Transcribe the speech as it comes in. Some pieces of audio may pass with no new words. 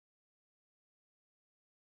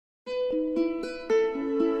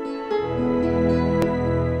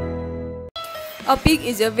A pig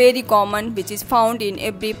is a very common which is found in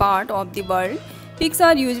every part of the world. Pigs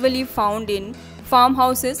are usually found in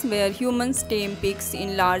farmhouses where humans tame pigs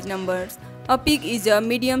in large numbers. A pig is a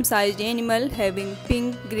medium-sized animal having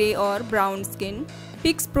pink, grey or brown skin.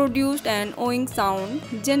 Pigs produce an ooing sound.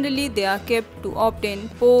 Generally, they are kept to obtain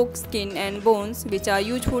pork, skin and bones which are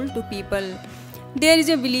useful to people. There is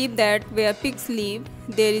a belief that where pigs live,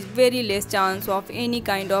 there is very less chance of any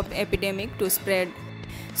kind of epidemic to spread.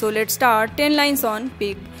 So let's start 10 lines on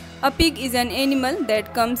pig. A pig is an animal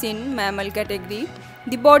that comes in mammal category.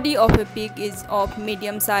 The body of a pig is of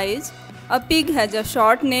medium size. A pig has a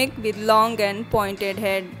short neck with long and pointed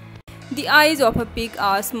head. The eyes of a pig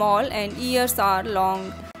are small and ears are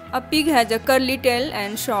long. A pig has a curly tail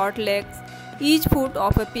and short legs. Each foot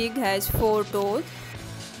of a pig has 4 toes.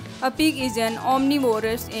 A pig is an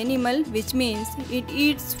omnivorous animal, which means it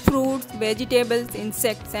eats fruits, vegetables,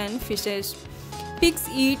 insects and fishes. Pigs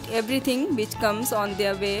eat everything which comes on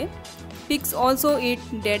their way. Pigs also eat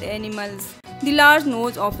dead animals. The large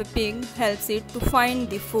nose of a pig helps it to find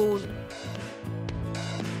the food.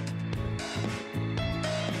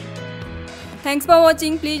 Thanks for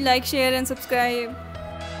watching. Please like, share and subscribe.